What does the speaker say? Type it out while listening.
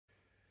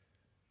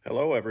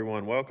Hello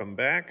everyone, welcome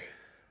back.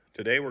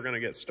 Today we're going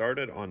to get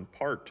started on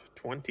part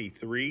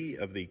 23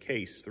 of the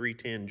Case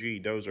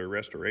 310G Dozer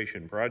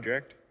restoration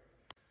project.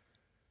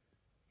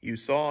 You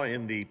saw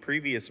in the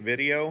previous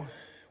video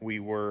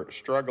we were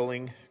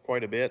struggling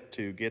quite a bit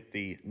to get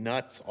the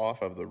nuts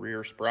off of the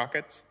rear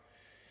sprockets.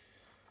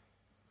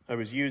 I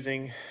was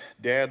using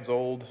Dad's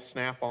old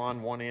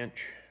snap-on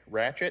 1-inch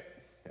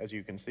ratchet, as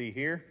you can see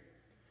here.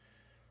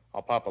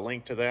 I'll pop a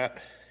link to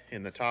that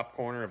in the top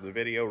corner of the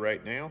video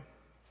right now.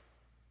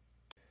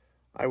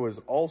 I was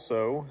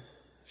also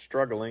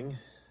struggling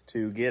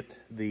to get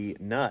the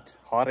nut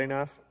hot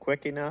enough,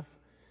 quick enough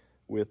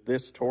with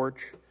this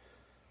torch.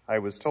 I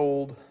was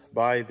told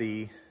by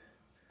the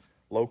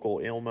local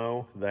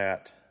Ilmo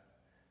that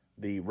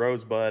the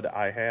rosebud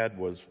I had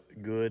was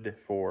good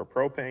for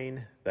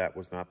propane. That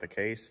was not the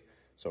case,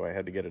 so I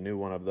had to get a new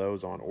one of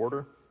those on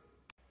order.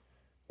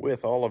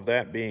 With all of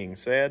that being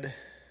said,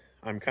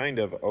 I'm kind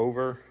of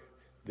over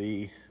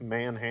the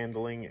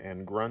manhandling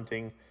and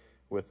grunting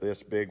with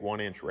this big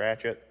 1-inch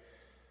ratchet.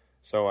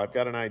 So I've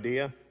got an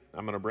idea.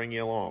 I'm going to bring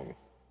you along.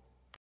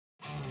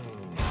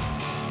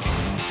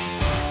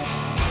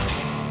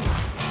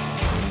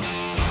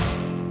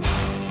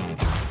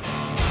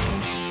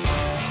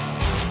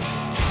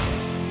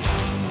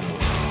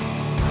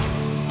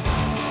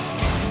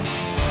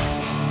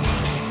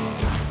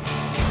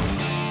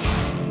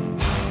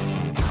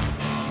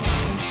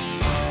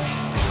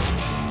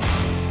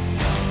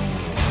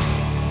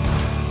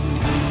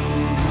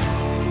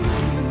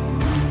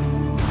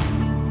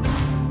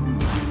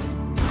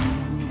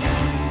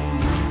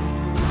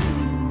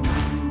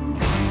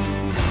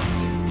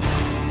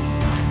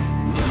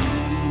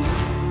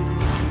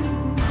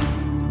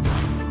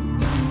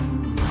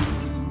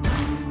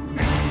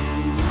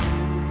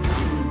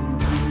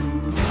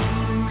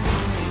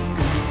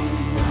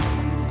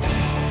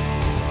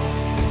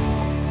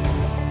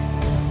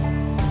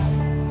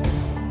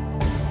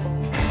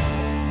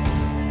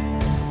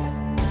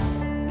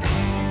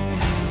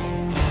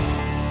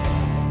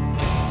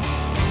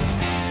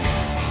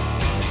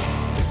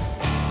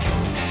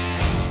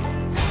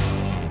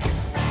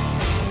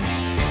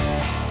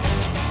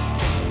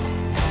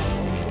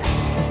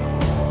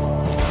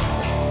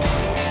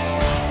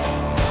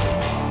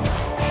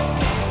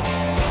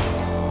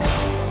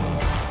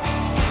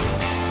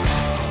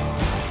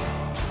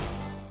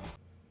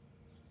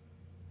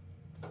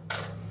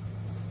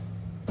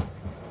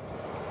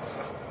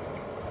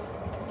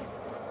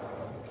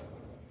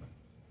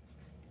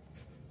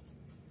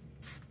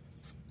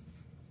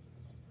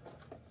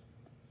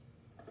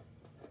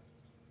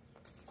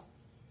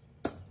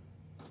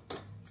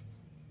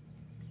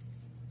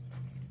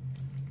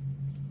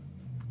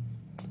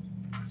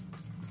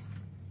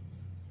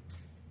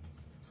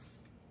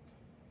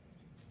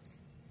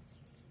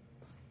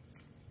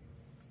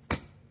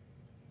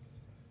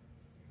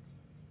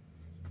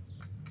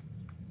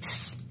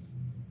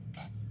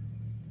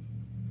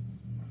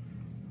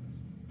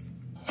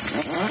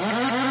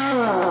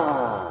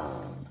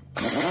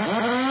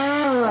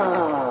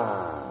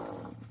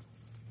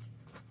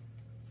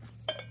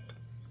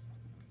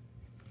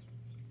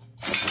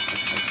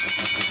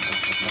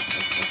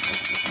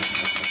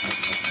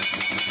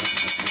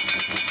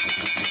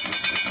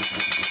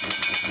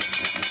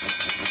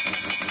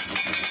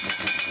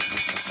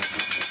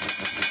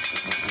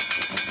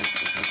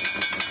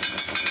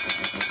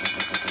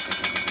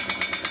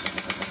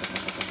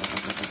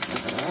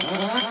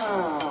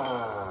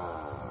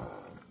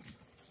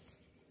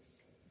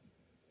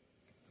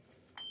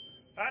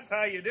 That's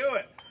how you do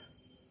it.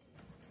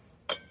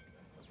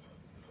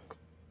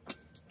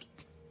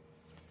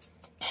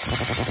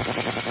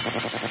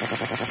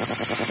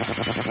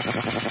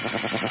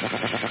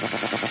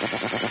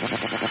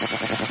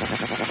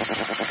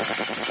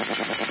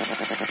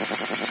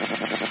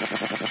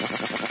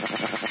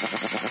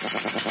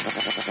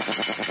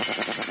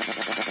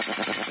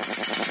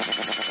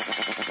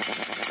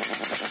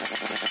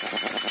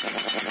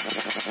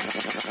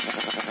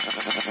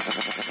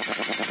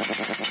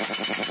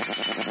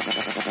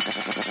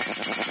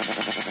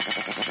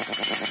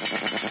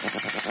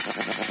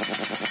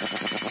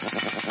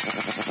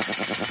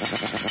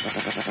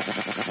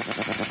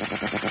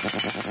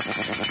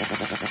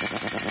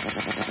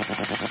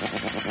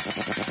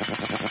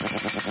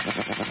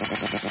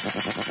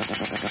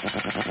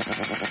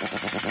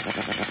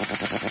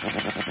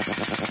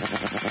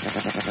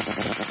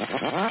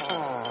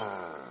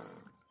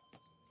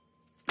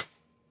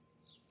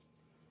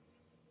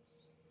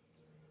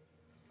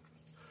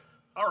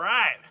 All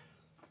right.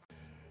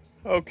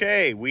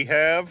 Okay, we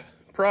have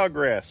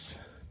progress.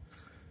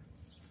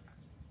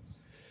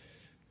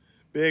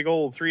 Big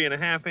old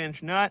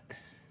 3.5-inch nut.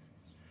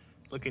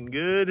 Looking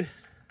good.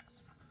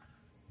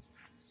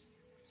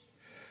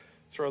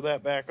 Throw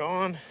that back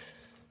on.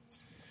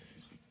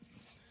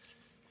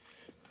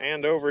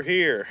 And over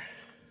here.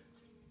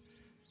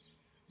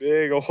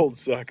 Big old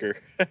sucker.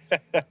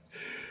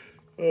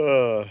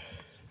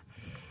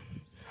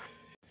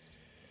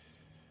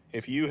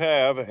 If you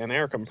have an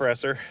air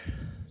compressor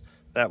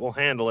that will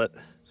handle it,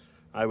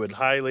 I would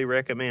highly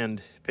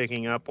recommend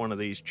picking up one of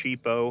these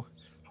cheapo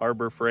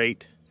Harbor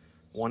Freight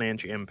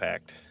 1-inch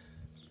impact.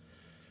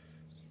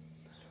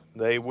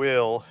 They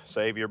will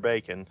save your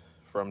bacon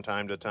from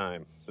time to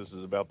time. This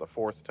is about the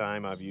 4th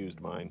time I've used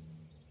mine.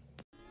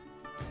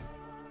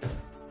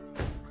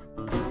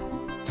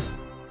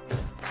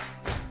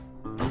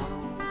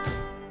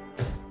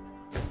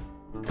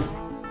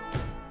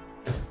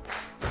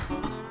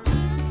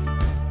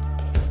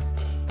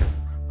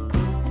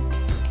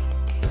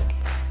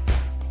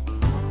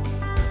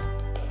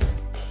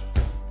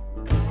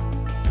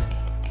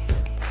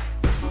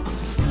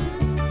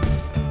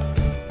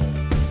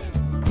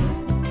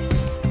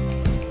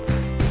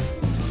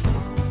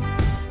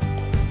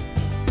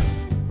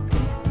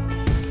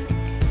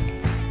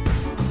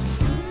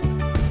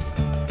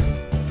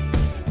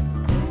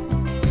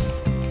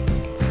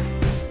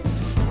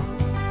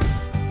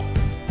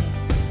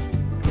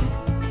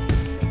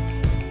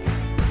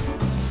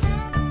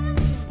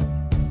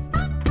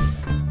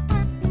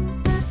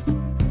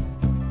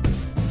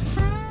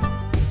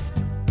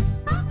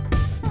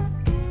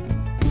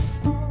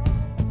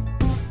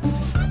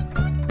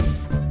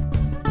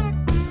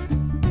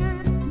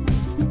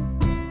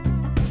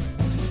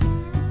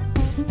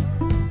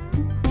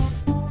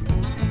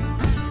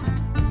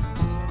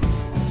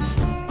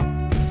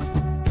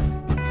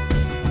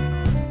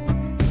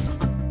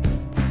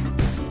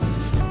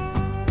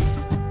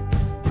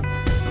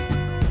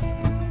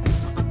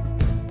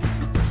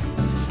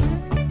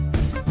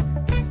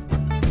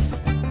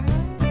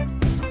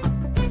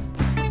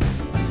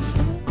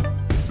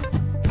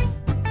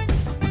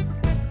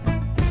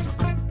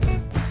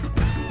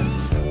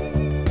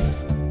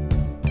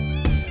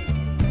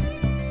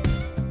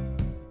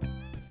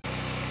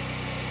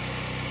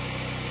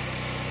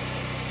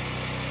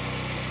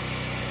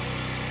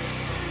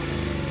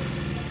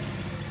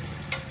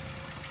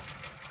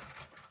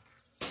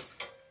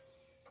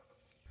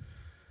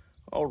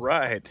 All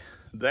right,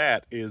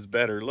 that is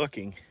better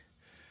looking.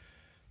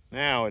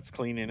 Now it's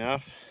clean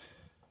enough.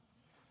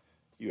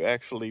 You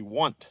actually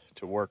want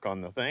to work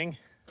on the thing.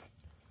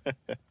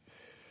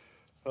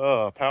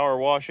 Power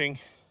washing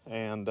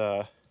and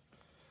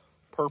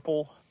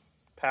purple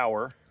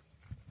power.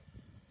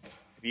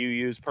 If you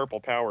use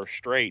purple power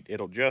straight,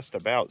 it'll just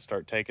about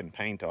start taking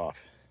paint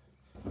off.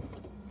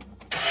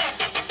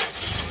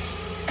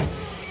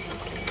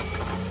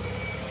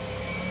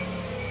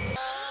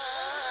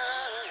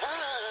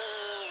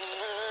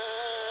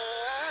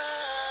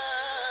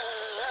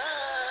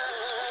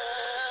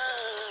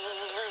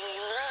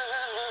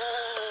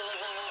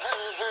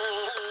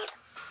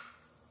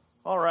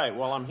 All right,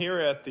 well, I'm here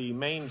at the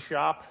main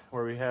shop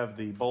where we have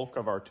the bulk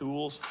of our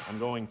tools. I'm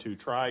going to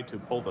try to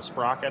pull the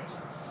sprockets.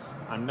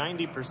 I'm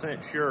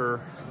 90%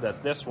 sure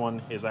that this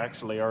one is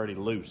actually already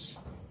loose.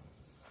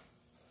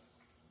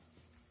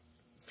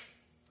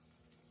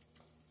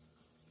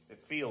 It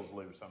feels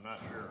loose, I'm not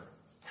sure.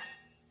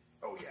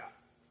 Oh yeah.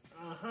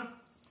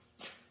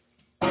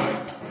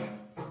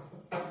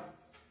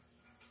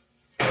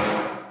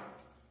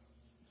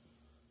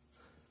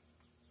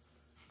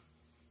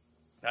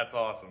 That's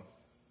awesome.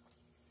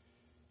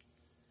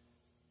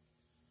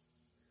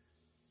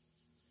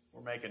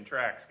 We're making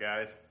tracks,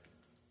 guys.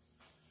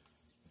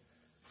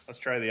 Let's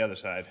try the other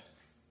side.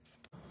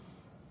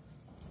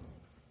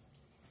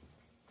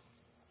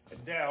 I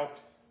doubt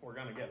we're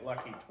gonna get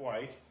lucky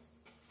twice.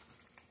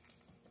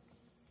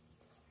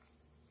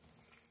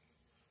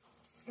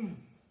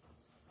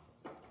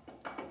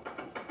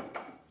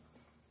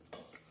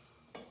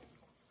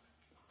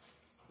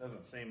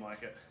 Doesn't seem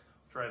like it.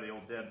 Try the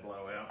old dead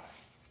blowout.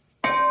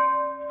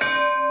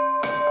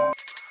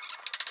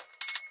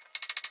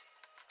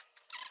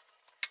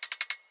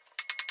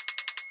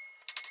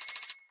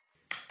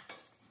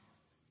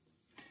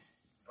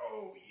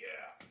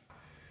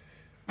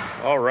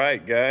 All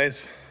right,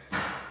 guys,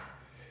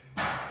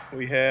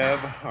 we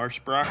have our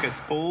sprockets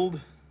pulled.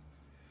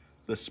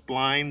 The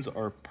splines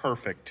are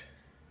perfect.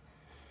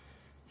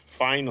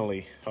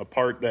 Finally, a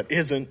part that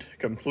isn't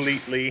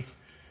completely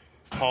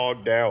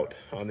hogged out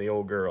on the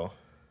old girl.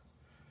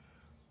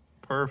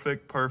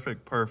 Perfect,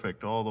 perfect,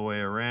 perfect all the way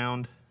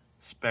around.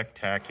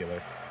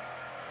 Spectacular.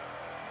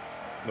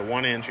 The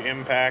 1-inch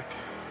impact,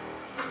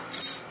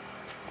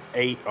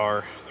 8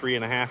 are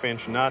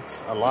 3.5-inch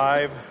nuts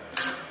alive.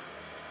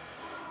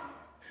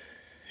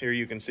 Here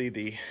you can see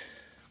the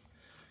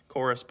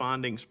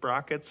corresponding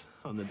sprockets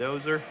on the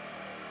Dozer,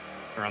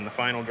 or on the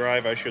final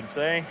drive, I should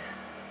say.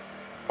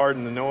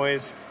 Pardon the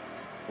noise.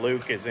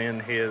 Luke is in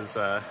his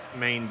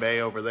main bay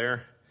over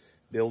there,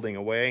 building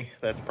away.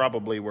 That's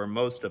probably where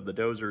most of the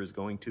Dozer is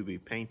going to be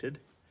painted.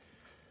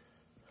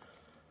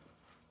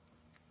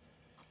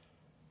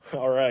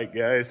 All right,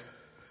 guys.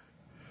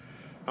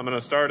 I'm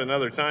gonna start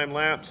another time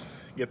lapse,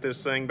 get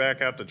this thing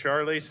back out to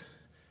Charlie's,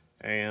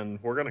 and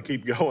we're gonna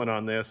keep going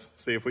on this,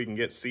 see if we can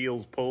get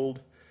seals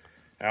pulled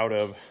out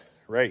of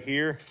right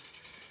here,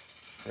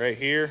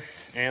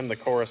 and the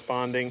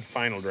corresponding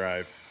final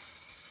drive.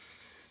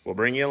 We'll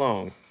bring you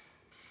along.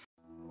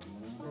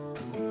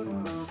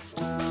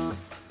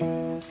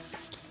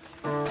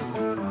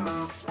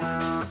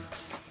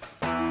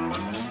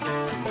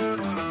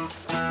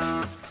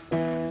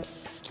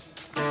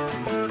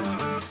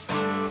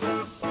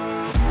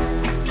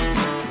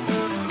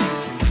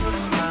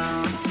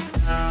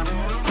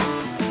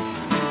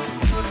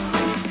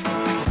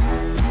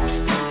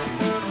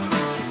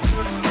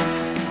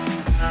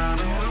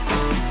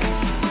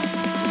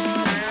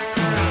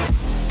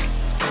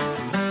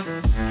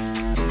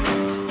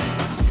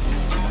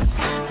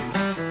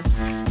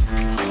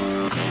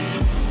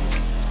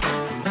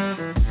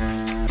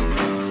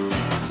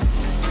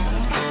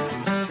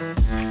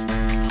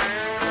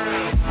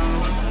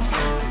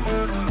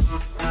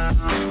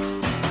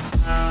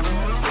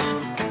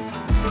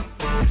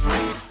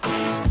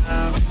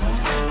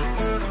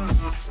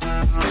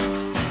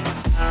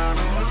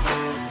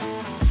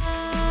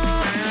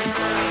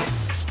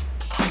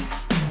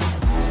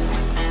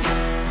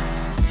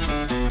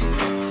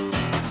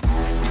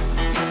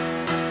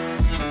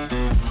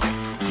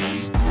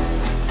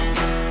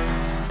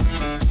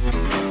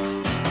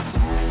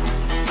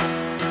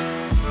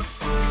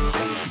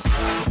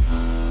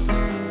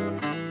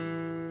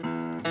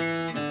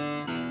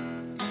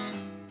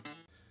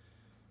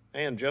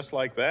 And just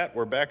like that,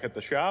 we're back at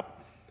the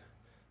shop.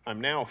 I'm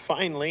now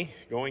finally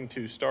going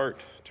to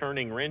start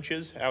turning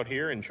wrenches out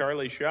here in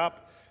Charlie's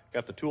shop.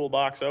 Got the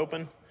toolbox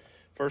open.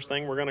 First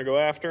thing we're gonna go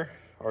after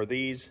are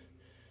these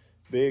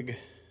big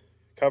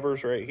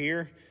covers right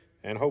here,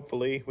 and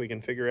hopefully we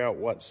can figure out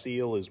what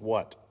seal is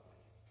what.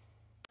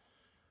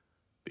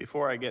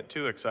 Before I get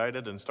too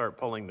excited and start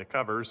pulling the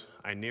covers,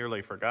 I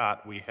nearly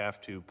forgot we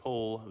have to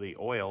pull the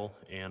oil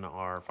in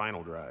our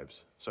final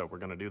drives. So we're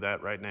gonna do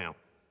that right now.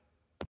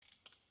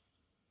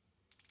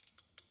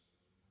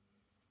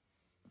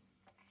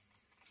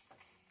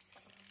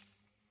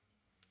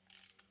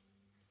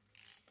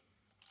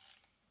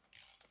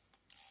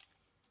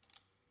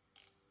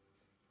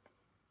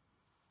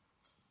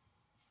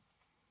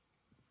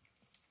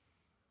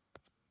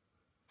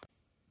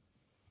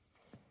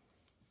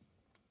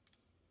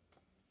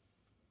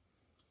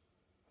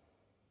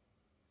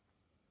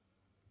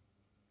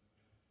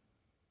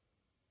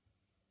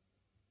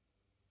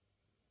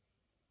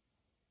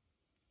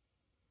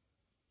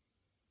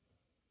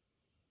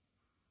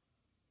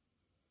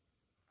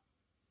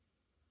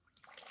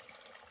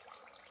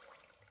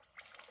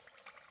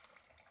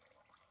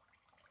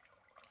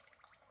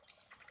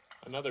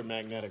 Another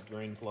magnetic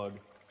drain plug.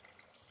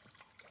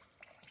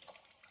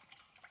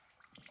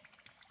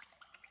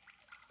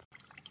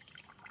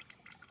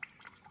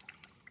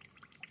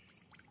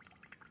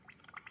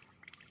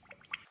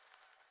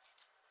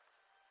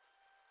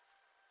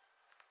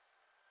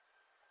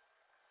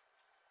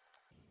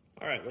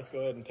 All right, let's go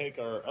ahead and take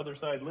our other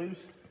side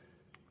loose.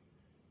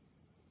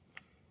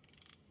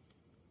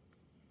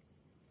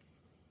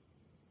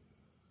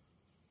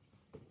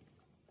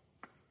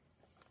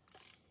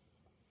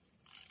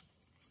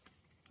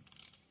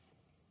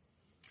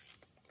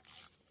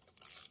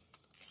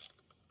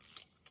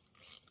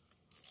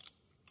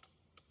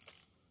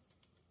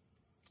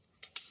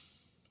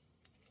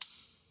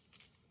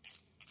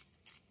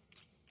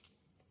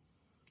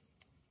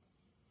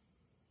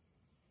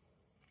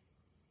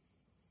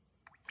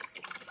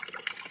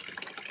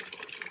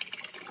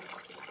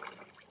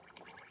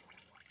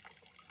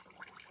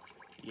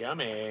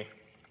 Yummy.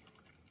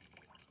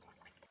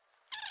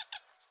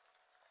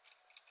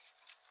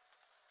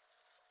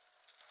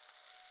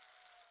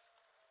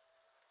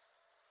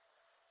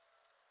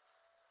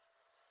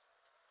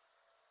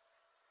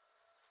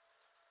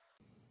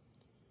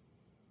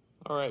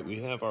 All right,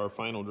 we have our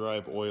final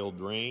drive oil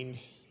drained.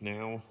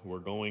 Now we're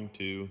going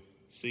to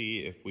see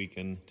if we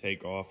can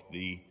take off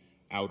the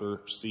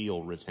outer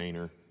seal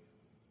retainer.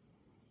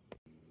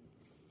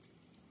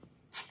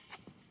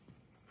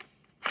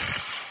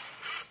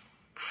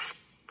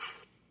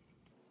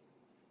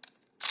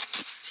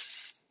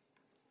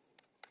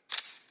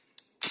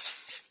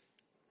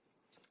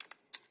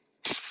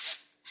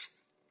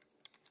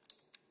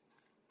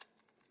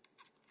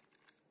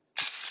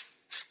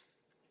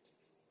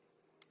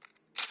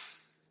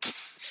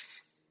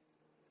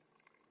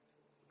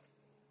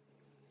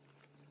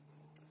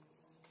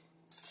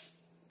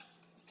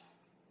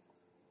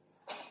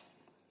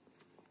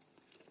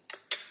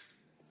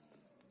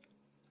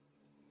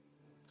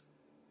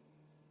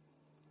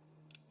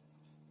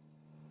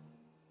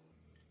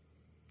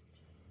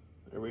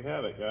 There we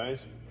have it,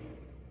 guys.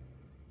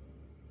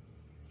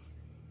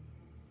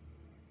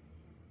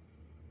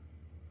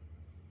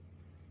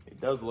 It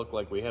does look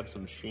like we have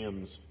some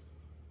shims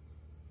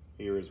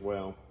here as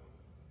well.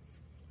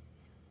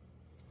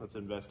 Let's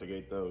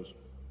investigate those.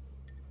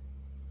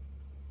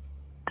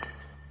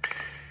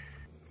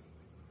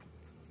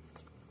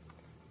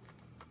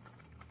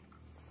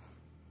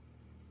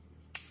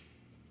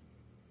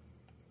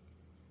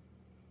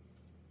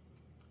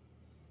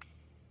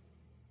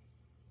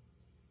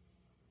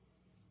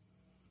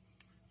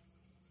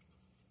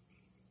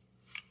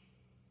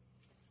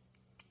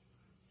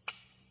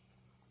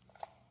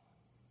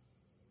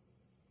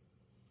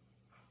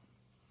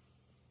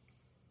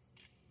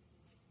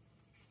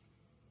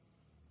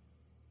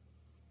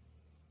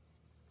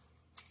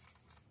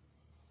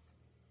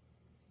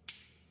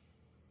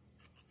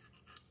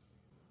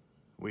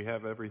 We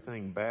have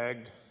everything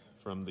bagged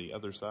from the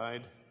other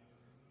side.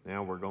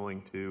 Now we're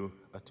going to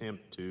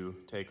attempt to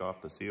take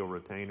off the seal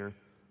retainer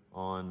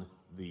on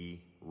the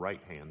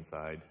right-hand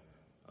side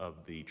of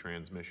the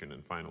transmission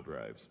and final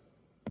drives.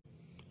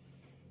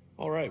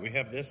 All right, we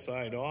have this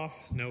side off,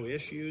 no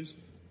issues.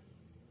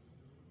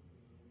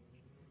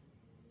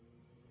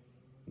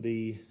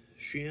 The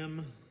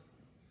shim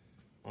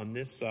on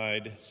this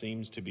side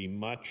seems to be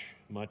much,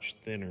 much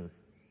thinner.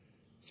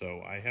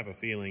 So I have a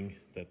feeling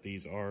that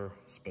these are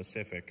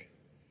specific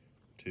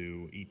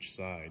to each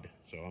side.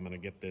 So I'm gonna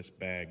get this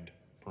bagged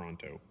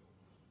pronto.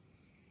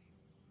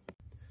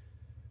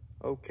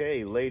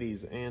 Okay,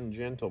 ladies and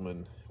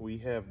gentlemen, we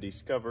have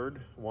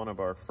discovered one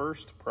of our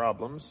first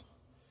problems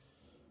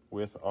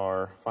with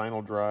our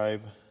final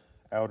drive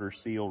outer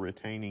seal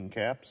retaining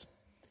caps.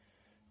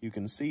 You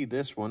can see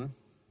this one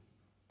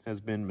has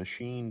been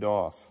machined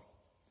off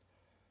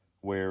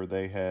where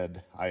they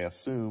had, I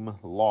assume,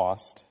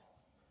 lost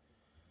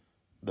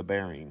the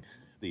bearing,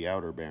 the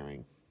outer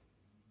bearing.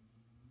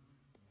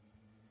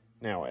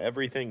 Now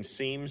everything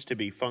seems to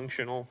be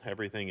functional.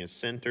 Everything is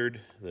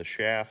centered. The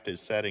shaft is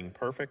setting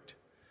perfect.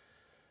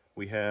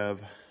 We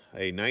have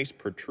a nice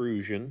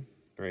protrusion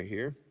right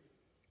here.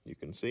 You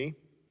can see.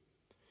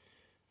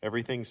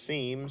 Everything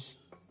seems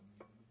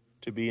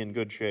to be in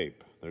good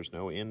shape. There's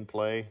no in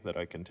play that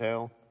I can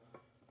tell.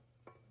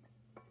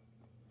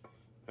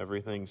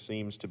 Everything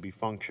seems to be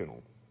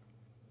functional.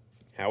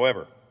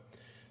 However,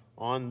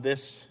 on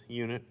this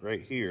unit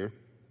right here,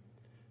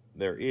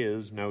 there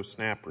is no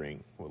snap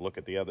ring. We'll look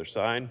at the other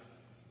side.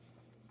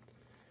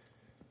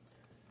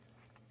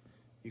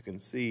 You can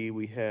see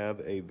we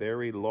have a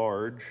very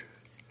large,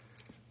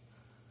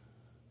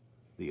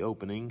 the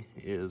opening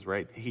is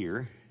right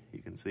here.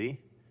 You can see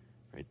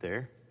right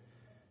there.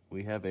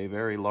 We have a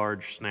very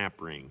large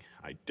snap ring.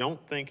 I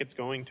don't think it's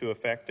going to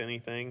affect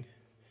anything.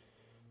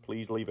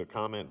 Please leave a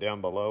comment down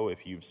below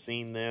if you've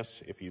seen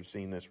this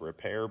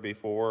repair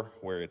before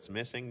where it's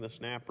missing the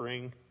snap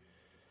ring.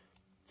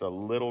 It's a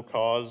little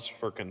cause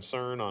for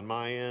concern on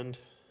my end,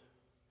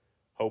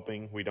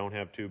 hoping we don't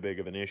have too big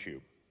of an issue.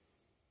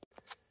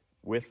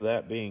 With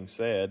that being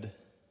said,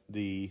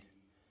 the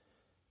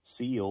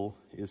seal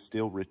is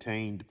still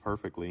retained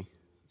perfectly.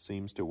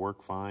 Seems to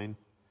work fine.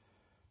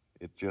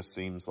 It just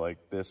seems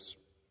like this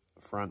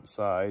front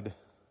side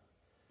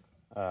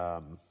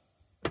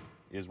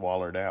is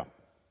wallered out.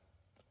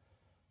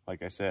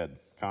 Like I said,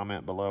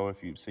 comment below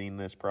if you've seen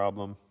this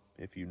problem,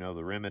 if you know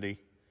the remedy.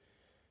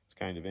 It's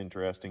kind of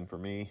interesting for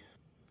me.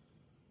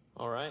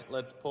 All right,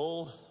 let's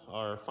pull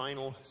our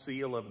final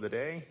seal of the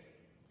day.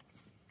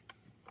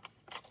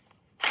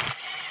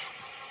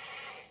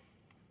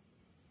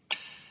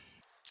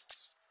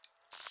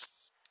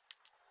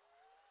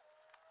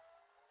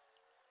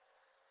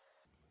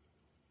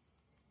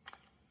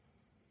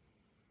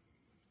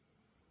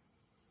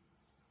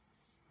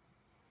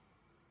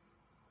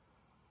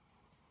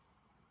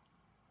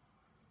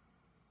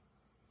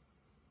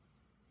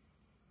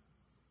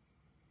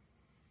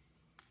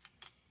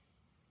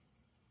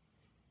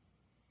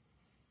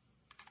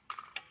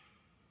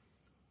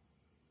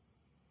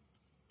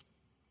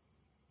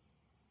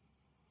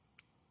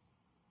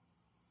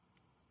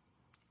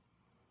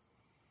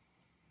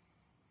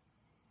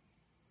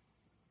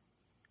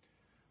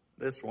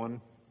 This one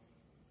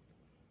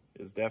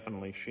is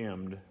definitely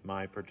shimmed.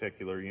 My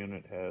particular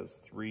unit has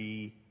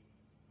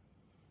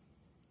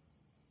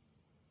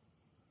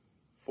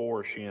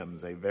four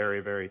shims, a very,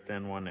 very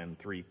thin one and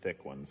 3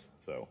 thick ones.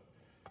 So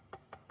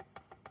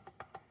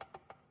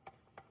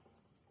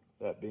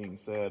that being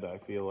said, I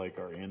feel like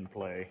our in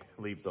play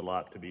leaves a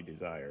lot to be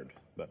desired,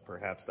 but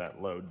perhaps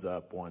that loads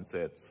up once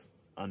it's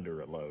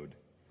under a load.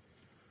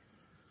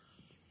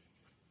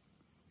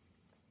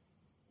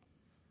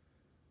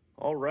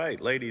 All right,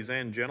 ladies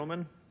and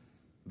gentlemen,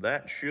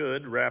 that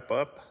should wrap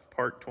up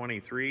part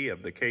 23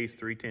 of the Case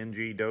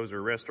 310G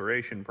Dozer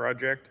restoration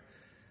project.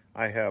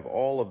 I have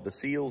all of the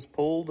seals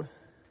pulled.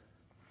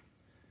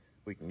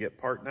 We can get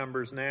part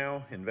numbers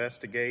now,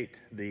 investigate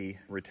the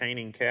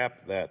retaining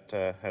cap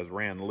that has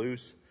ran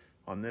loose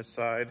on this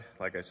side.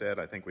 Like I said,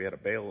 I think we had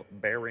a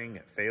bearing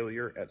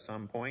failure at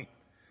some point.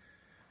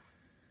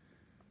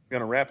 I'm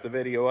gonna wrap the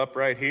video up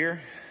right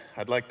here.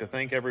 I'd like to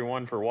thank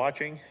everyone for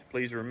watching.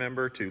 Please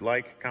remember to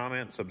like,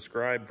 comment,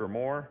 subscribe for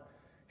more.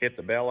 Hit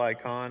the bell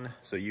icon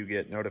so you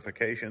get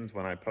notifications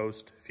when I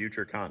post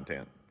future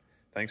content.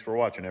 Thanks for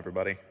watching,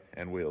 everybody,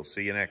 and we'll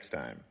see you next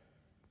time.